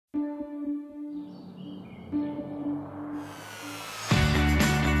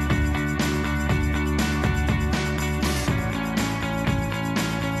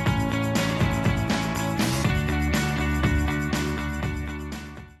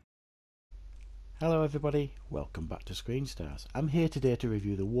Hello everybody, welcome back to Screen Stars. I'm here today to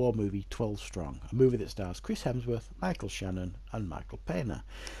review the war movie 12 Strong, a movie that stars Chris Hemsworth, Michael Shannon and Michael Pena.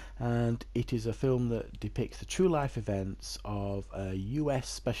 And it is a film that depicts the true life events of a US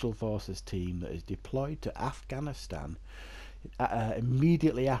Special Forces team that is deployed to Afghanistan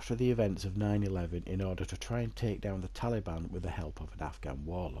immediately after the events of 9/11 in order to try and take down the Taliban with the help of an Afghan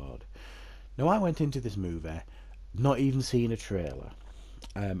warlord. Now I went into this movie not even seeing a trailer.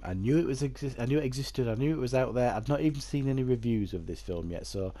 I knew I knew it existed. I knew it was out there. I'd not even seen any reviews of this film yet,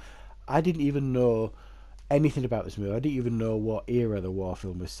 so I didn't even know anything about this movie. I didn't even know what era the war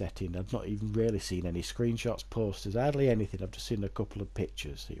film was set in. I'd not even really seen any screenshots, posters, hardly anything. I've just seen a couple of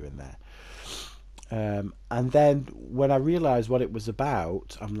pictures here and there. And then when I realised what it was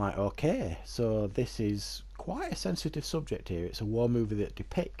about, I'm like, okay, so this is quite a sensitive subject here. It's a war movie that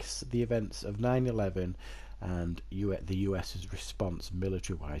depicts the events of 9/11 and the US's response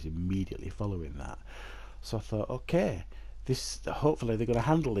military-wise immediately following that. So I thought, okay, this hopefully they're going to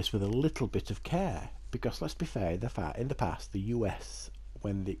handle this with a little bit of care, because let's be fair, in the past, the US,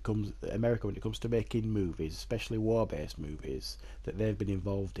 America, when it comes to making movies, especially war-based movies that they've been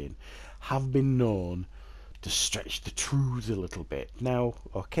involved in, have been known to stretch the truth a little bit. Now,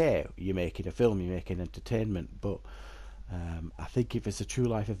 okay, you're making a film, you're making entertainment, but I think if it's a true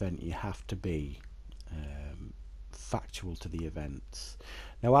life event, you have to be factual to the events.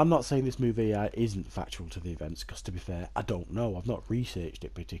 Now, I'm not saying this movie isn't factual to the events, because to be fair, I don't know. I've not researched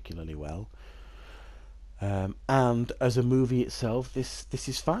it particularly well. And as a movie itself, this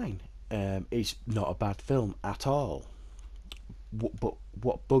is fine. It's not a bad film at all. But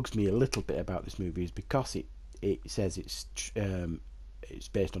what bugs me a little bit about this movie is because it says it's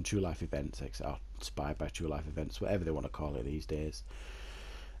based on true life events, or inspired by true life events, whatever they want to call it these days.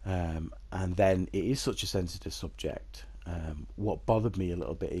 And then it is such a sensitive subject. What bothered me a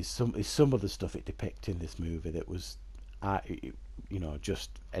little bit is some of the stuff it depicts in this movie that was, just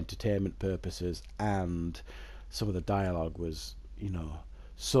entertainment purposes, and some of the dialogue was,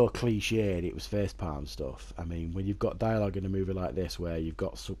 so cliched it was facepalm stuff. I mean, when you've got dialogue in a movie like this where you've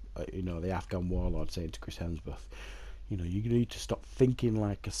got the Afghan warlord saying to Chris Hemsworth, you need to stop thinking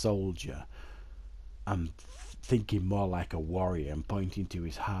like a soldier and thinking more like a warrior, and pointing to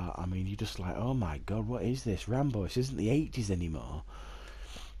his heart. I mean, you're just like, oh my god, what is this? Rambo, this isn't the 80s anymore.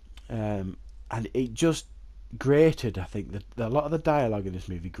 And it just grated. I think that a lot of the dialogue in this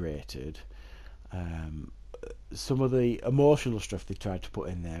movie grated. Some of the emotional stuff they tried to put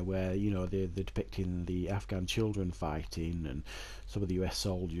in there, where they're depicting the Afghan children fighting, and some of the US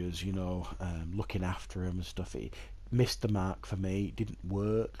soldiers, looking after them and stuff. It missed the mark for me. It didn't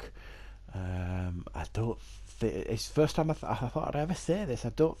work. I don't. It's the first time I thought I'd ever say this. I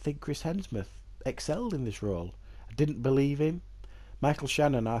don't think Chris Hemsworth excelled in this role. I didn't believe him. Michael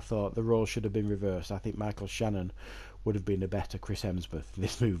Shannon, I thought the role should have been reversed. I think Michael Shannon would have been a better Chris Hemsworth in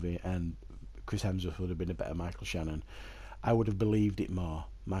this movie, and Chris Hemsworth would have been a better Michael Shannon. I would have believed it more.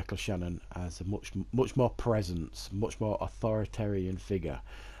 Michael Shannon has a much more presence, much more authoritarian figure,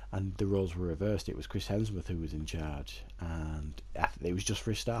 and the roles were reversed. It was Chris Hemsworth who was in charge, and it was just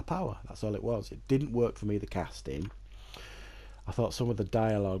for his star power. That's all it was. It didn't work for me, the casting. I thought some of the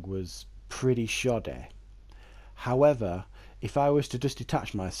dialogue was pretty shoddy. However, if I was to just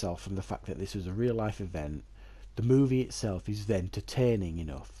detach myself from the fact that this was a real life event, the movie itself is entertaining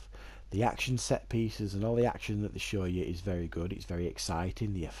enough. The action set pieces and all the action that they show you is very good. It's very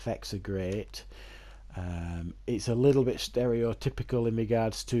exciting. The effects are great. It's a little bit stereotypical in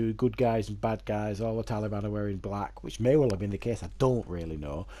regards to good guys and bad guys. All the Taliban are wearing black, which may well have been the case. I don't really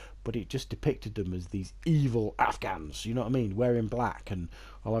know, but it just depicted them as these evil Afghans. You know what I mean? Wearing black and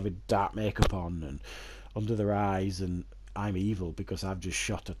all having dark makeup on and under their eyes, and I'm evil because I've just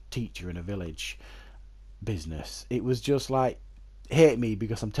shot a teacher in a village business. It was just like, hate me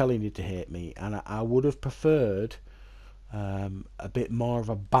because I'm telling you to hate me, and I would have preferred a bit more of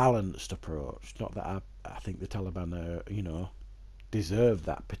a balanced approach. Not that I think the Taliban deserve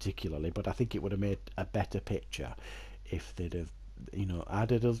that particularly, but I think it would have made a better picture if they'd have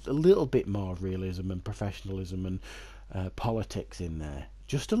added a little bit more of realism and professionalism and politics in there,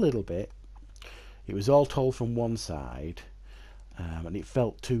 just a little bit. It was all told from one side, and it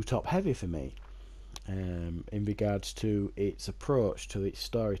felt too top heavy for me in regards to its approach to its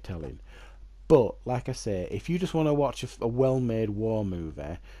storytelling. But like I say, if you just want to watch a well-made war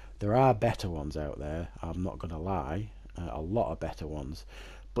movie, there are better ones out there. I'm not going to lie, a lot of better ones.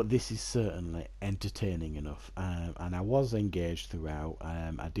 But this is certainly entertaining enough, and I was engaged throughout.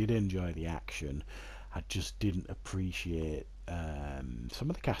 I did enjoy the action. I just didn't appreciate some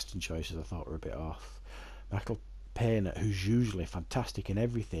of the casting choices. I thought were a bit off. Michael Payne, who's usually fantastic in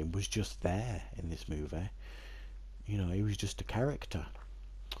everything, was just there in this movie. You know, he was just a character.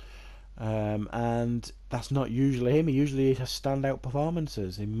 And that's not usually him. He usually has standout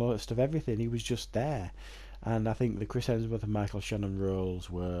performances in most of everything. He was just there. And I think the Chris Hemsworth and Michael Shannon roles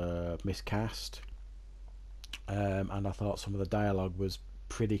were miscast. And I thought some of the dialogue was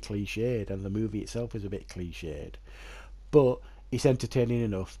pretty cliched, and the movie itself is a bit cliched. But it's entertaining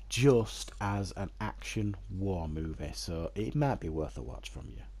enough just as an action war movie, so it might be worth a watch from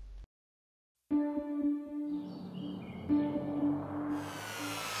you.